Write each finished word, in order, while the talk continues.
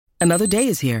Another day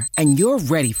is here, and you're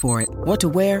ready for it. What to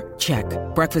wear? Check.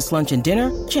 Breakfast, lunch, and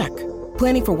dinner? Check.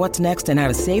 Planning for what's next and how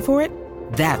to save for it?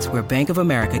 That's where Bank of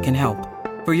America can help.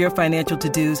 For your financial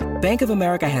to-dos, Bank of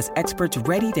America has experts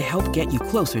ready to help get you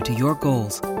closer to your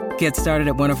goals. Get started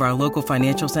at one of our local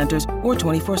financial centers or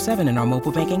 24/7 in our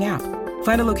mobile banking app.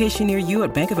 Find a location near you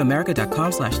at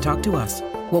bankofamerica.com/talktous.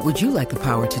 What would you like the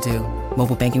power to do?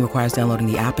 Mobile banking requires downloading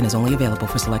the app and is only available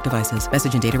for select devices.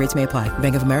 Message and data rates may apply.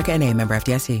 Bank of America N.A., member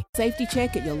FDIC. Safety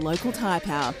check at your local Tyre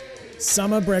Power.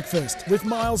 Summer Breakfast with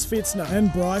Miles Fitzner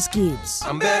and Bryce Gibbs.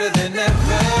 I'm better than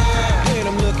ever, and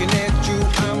I'm looking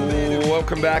at you.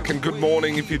 Welcome back and good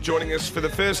morning. If you're joining us for the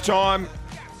first time,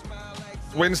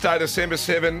 Wednesday, December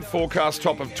 7, forecast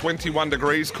top of 21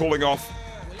 degrees, cooling off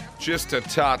just a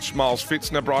touch. Miles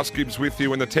Fitzner, Bryce Gibbs with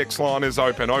you, and the text line is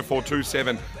open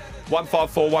 0427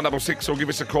 154 166, or give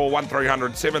us a call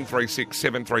 1300 736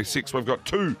 736. We've got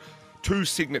two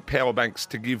Signet power banks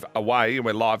to give away, and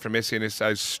we're live from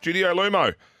SNSA's Studio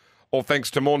Lumo, all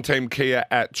thanks to Morn Kia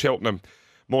at Cheltenham,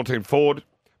 Morn Ford,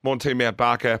 Morn Mount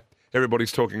Barker.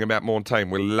 Everybody's talking about Morn.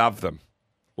 We love them.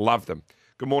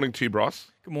 Good morning to you, Bryce.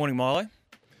 Good morning, Milo.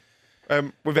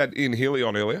 We've had Ian Healy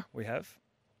on earlier. We have.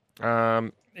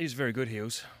 He's very good,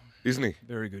 Heels. Isn't he?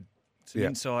 Very good. It's an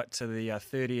insight to the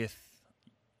 30th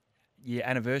year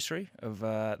anniversary of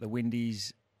the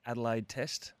Windies Adelaide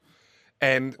Test,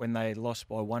 and when they lost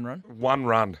by one run. One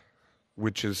run,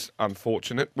 which is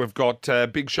unfortunate. We've got a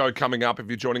big show coming up if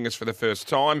you're joining us for the first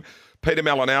time. Peter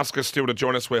Malinauskas still to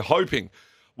join us. We're hoping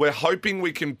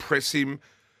we can press him,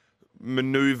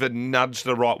 manoeuvre, nudge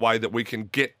the right way that we can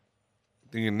get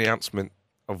the announcement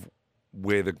of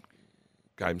where the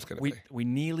game's going to be. We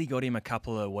nearly got him a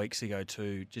couple of weeks ago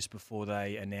too, just before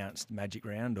they announced Magic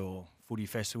Round or Footy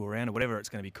Festival Round or whatever it's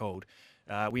going to be called.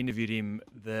 We interviewed him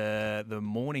the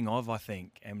morning of, I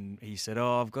think, and he said,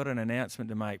 I've got an announcement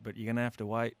to make, but you're going to have to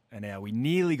wait an hour. We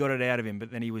nearly got it out of him,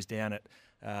 but then he was down at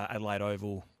Adelaide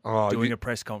Oval doing a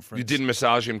press conference. You didn't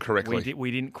massage him correctly. We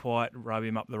didn't quite rub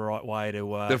him up the right way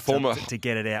to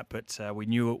get it out, but we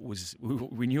knew it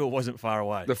wasn't far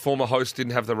away. The former host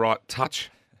didn't have the right touch.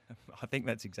 I think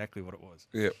that's exactly what it was.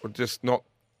 Yeah, or just not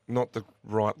the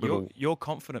right little. You're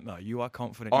confident though. You are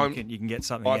confident you can get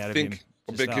something out of him.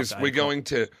 Because I'm going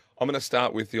to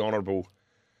start with the Honourable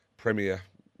Premier,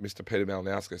 Mr. Peter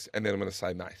Malinauskas, and then I'm going to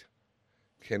say, mate,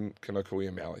 can I call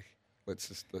you Mally? Let's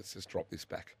just drop this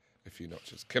back a few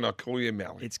notches. Can I call you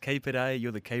Mally? It's Keeper Day.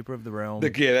 You're the keeper of the realm.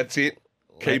 Yeah, that's it.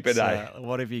 Keeper Day.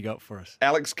 What have you got for us?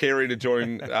 Alex Carey to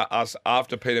join us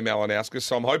after Peter Malinauskas.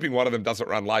 So I'm hoping one of them doesn't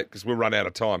run late because we'll run out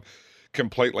of time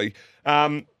completely.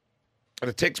 The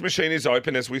text machine is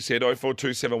open, as we said,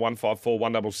 0427 154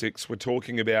 166. We're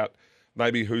talking about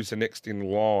maybe who's the next in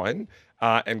line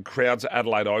and crowds at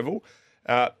Adelaide Oval.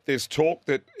 There's talk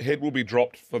that Head will be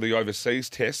dropped for the overseas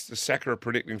test. The Saka are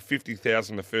predicting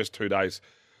 50,000 the first 2 days.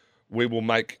 We will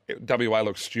make WA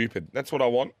look stupid. That's what I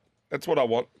want.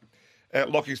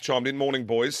 Lockie's chimed in. Morning,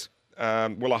 boys.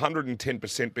 Will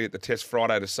 110% be at the test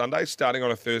Friday to Sunday? Starting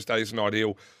on a Thursday isn't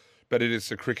ideal, but it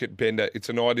is a cricket bender. It's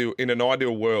in an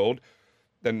ideal world,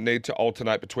 they need to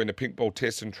alternate between the pink ball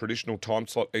test and traditional time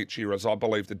slot each year, as I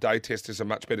believe the day test is a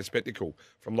much better spectacle.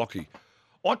 From Lockie.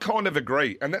 I kind of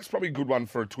agree, and that's probably a good one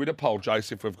for a Twitter poll,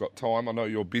 Jace, if we've got time. I know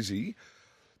you're busy.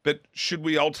 But should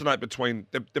we alternate between...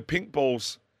 The pink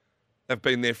balls have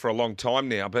been there for a long time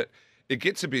now, but it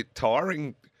gets a bit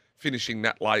tiring finishing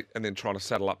that late and then trying to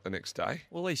saddle up the next day.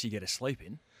 Well, at least you get a sleep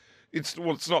in. It's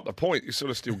not the point. You sort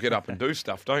of still get up and do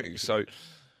stuff, don't you? So,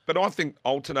 but I think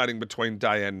alternating between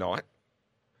day and night,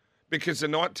 because the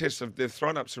night tests, they've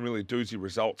thrown up some really doozy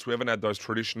results. We haven't had those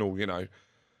traditional,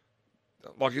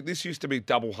 like this used to be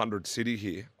double hundred city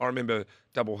here. I remember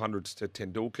double hundreds to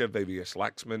Tendulkar, VVS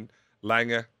Laxman,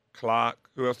 Langer, Clark.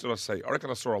 Who else did I see? I reckon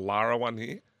I saw a Lara one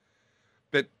here.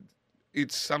 But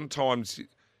it's sometimes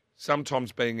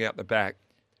being out the back.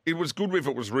 It was good if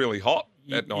it was really hot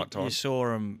at night time. You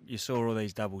saw all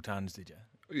these double tons, did you?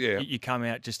 Yeah. You come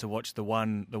out just to watch the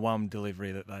one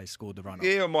delivery that they scored the run on.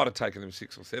 Yeah, I might have taken them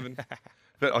 6 or 7.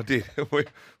 But I did.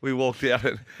 We walked out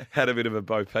and had a bit of a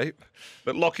bo peep.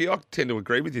 But Lockie, I tend to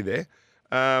agree with you there.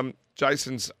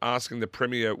 Jason's asking the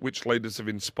Premier which leaders have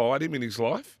inspired him in his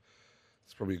life.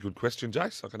 It's probably a good question,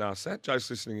 Jace. I can ask that. Jace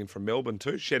listening in from Melbourne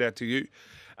too. Shout out to you.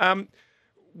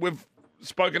 We've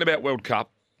spoken about World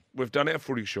Cup. We've done our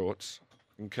footy shorts.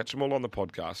 You can catch them all on the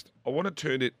podcast. I want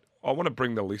to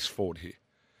bring the list forward here.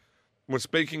 We're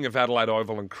speaking of Adelaide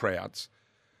Oval and crowds.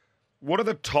 What are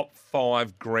the top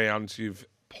 5 grounds you've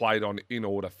played on in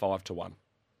order, 5 to 1?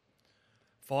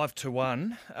 5 to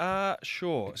 1?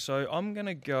 Sure. So I'm going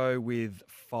to go with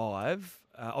 5.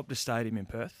 Optus Stadium in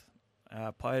Perth.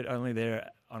 Played only there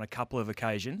on a couple of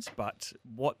occasions, but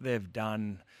what they've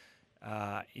done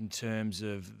in terms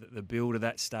of the build of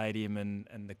that stadium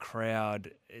and the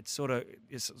crowd, it's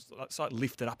like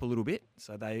lifted up a little bit.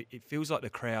 So it feels like the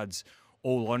crowd's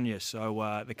all on you.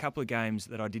 So the couple of games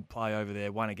that I did play over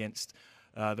there, one against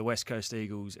the West Coast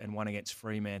Eagles and one against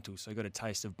Fremantle, so I got a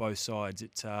taste of both sides.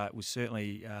 It was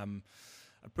certainly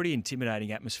a pretty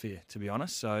intimidating atmosphere, to be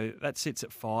honest. So that sits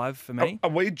at 5 for me. Are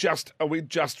we just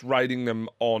rating them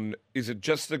on? Is it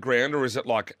just the ground, or is it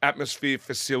like atmosphere,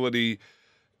 facility,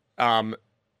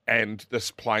 and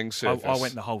this playing surface? I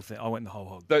went the whole thing. I went the whole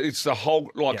hog. It's the whole,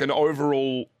 an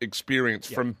overall experience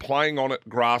from playing on it.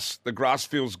 The grass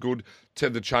feels good. To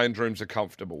the change rooms are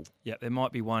comfortable. Yeah, there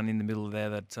might be one in the middle there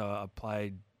that I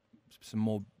played some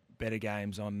more better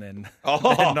games on than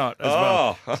not as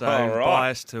well. So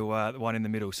biased to the one in the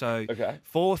middle. So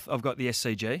fourth, I've got the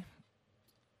SCG.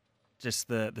 Just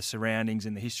the surroundings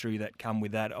and the history that come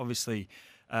with that. Obviously,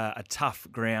 a tough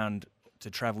ground to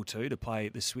travel to play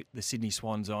the Sydney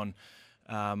Swans on,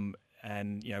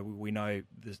 and we know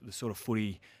the sort of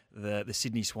footy the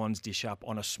Sydney Swans dish up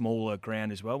on a smaller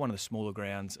ground as well, one of the smaller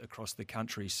grounds across the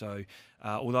country. So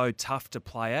although tough to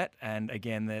play at, and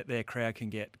again their crowd can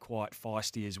get quite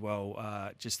feisty as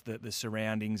well, just the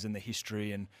surroundings and the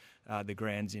history and the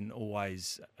ground's in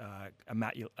always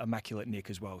immaculate nick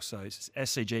as well. So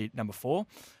SCG number 4,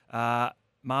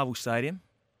 Marvel Stadium.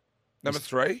 Number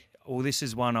 3? Well, this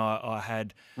is one I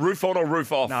had. Roof on or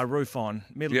roof off? No, roof on.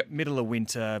 Middle of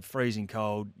winter, freezing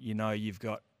cold. You've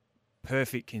got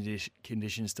perfect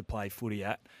conditions to play footy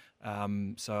at.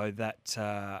 So that's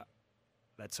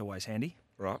always handy.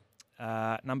 Right.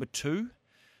 Number 2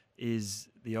 is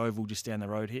the Oval just down the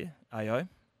road here, AO.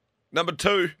 Number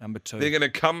 2. They're going to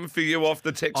come for you off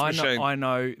the text machine. I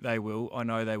know they will.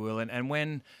 And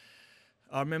when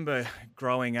I remember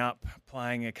growing up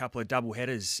playing a couple of double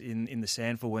headers in the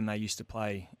Sandford when they used to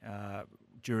play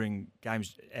during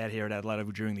games out here at Adelaide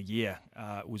Oval during the year.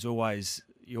 It was always,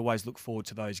 you always look forward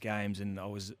to those games, and I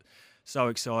was so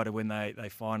excited when they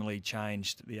finally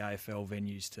changed the AFL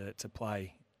venues to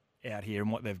play out here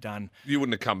and what they've done. You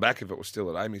wouldn't have come back if it was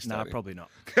still at Amy Stadium. No, probably not.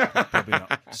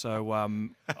 So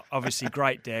obviously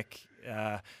great deck,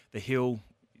 the hill,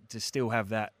 to still have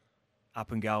that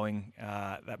up and going,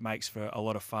 that makes for a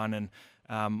lot of fun. And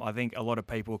I think a lot of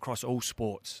people across all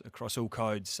sports, across all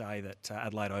codes, say that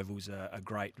Adelaide Oval's a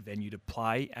great venue to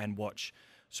play and watch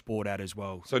sport at as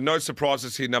well. So no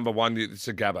surprises here. Number 1, it's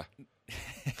a Gabba.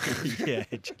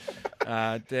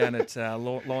 Down at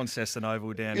Launceston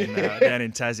Oval down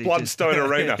in Tassie. Bloodstone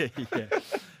Arena.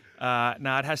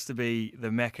 No, it has to be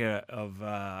the mecca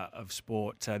of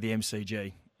sport, the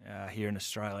MCG here in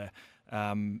Australia.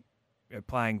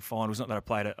 Playing finals, not that I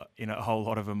played it in a whole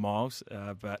lot of them, Miles,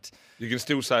 but you can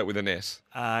still say it with an S.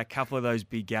 A couple of those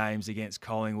big games against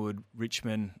Collingwood,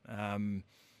 Richmond,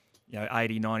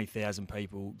 80, 90,000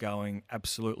 people going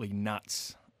absolutely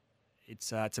nuts.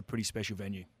 It's a pretty special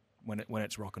venue when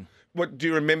it's rocking. What do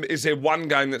you remember? Is there one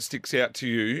game that sticks out to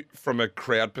you from a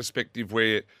crowd perspective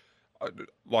where,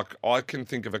 like, I can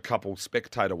think of a couple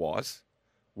spectator-wise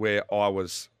where I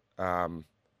was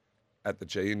at the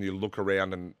G, and you look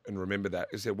around and remember that.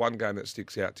 Is there one game that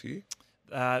sticks out to you?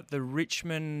 The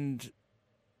Richmond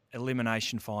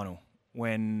elimination final,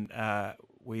 when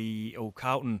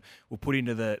Carlton were put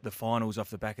into the finals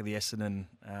off the back of the Essendon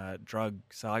drug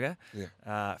saga.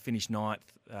 Yeah. Finished 9th,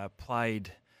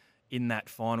 played in that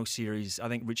final series. I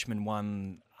think Richmond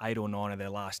won 8 or 9 of their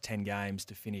last 10 games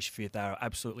to finish 5th. They were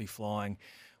absolutely flying.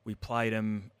 We played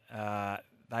them.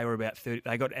 They were about 30.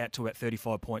 They got out to about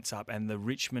 35 points up, and the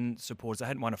Richmond supporters, they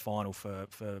hadn't won a final for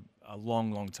a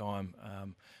long, long time.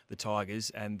 The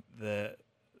Tigers and the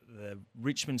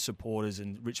Richmond supporters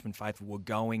and Richmond faithful were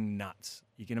going nuts.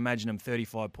 You can imagine them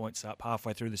 35 points up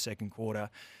halfway through the second quarter,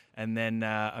 and then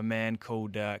a man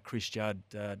called Chris Judd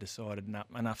decided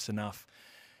enough's enough.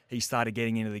 He started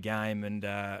getting into the game, and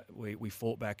we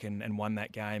fought back and won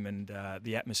that game. And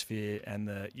the atmosphere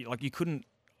and you couldn't.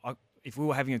 If we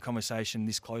were having a conversation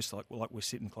this close, like we're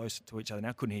sitting close to each other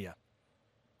now, couldn't hear.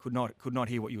 Could not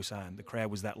hear what you were saying. The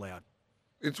crowd was that loud.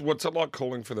 What's it like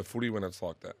calling for the footy when it's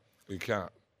like that? You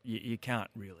can't. You can't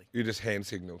really. You just hand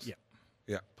signals. Yeah.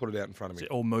 Yeah, put it out in front of me.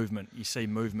 It's all movement. You see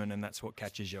movement, and that's what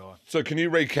catches your eye. So can you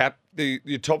recap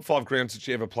your top 5 grounds that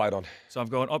you ever played on? So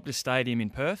I've gone Optus Stadium in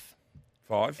Perth.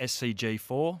 5. SCG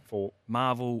 4.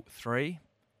 Marvel 3.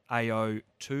 AO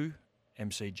 2.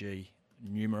 MCG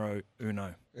numero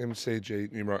uno.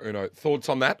 MCG numero uno. Thoughts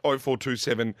on that?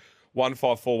 0427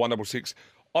 154 166.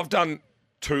 I've done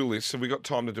 2 lists. Have we got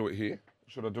time to do it here?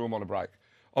 Should I do them on a break?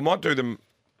 I might do them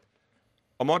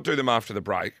after the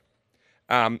break.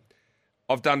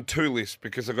 I've done 2 lists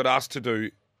because I got asked to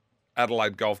do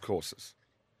Adelaide golf courses.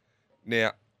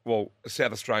 Now,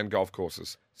 South Australian golf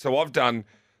courses. So I've done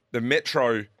the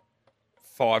Metro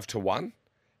 5-1,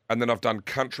 and then I've done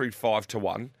Country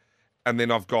 5-1, and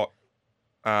then I've got,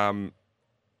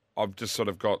 I've just sort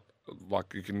of got,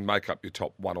 like, you can make up your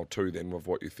top 1 or 2 then of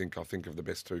what you think. I think of the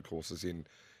best 2 courses in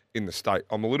the state.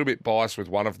 I'm a little bit biased with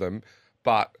one of them,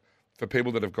 but for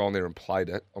people that have gone there and played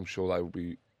it, I'm sure they will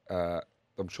be.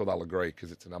 I'm sure they'll agree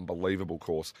because it's an unbelievable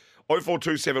course.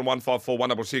 0427 154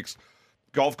 166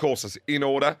 golf courses in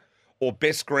order or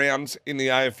best grounds in the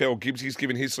AFL. Gibbsy's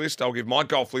given his list. I'll give my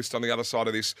golf list on the other side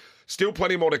of this. Still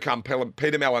plenty more to come.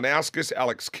 Peter Malinauskas,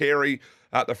 Alex Carey,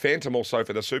 the Phantom also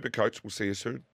for the Supercoach. We'll see you soon.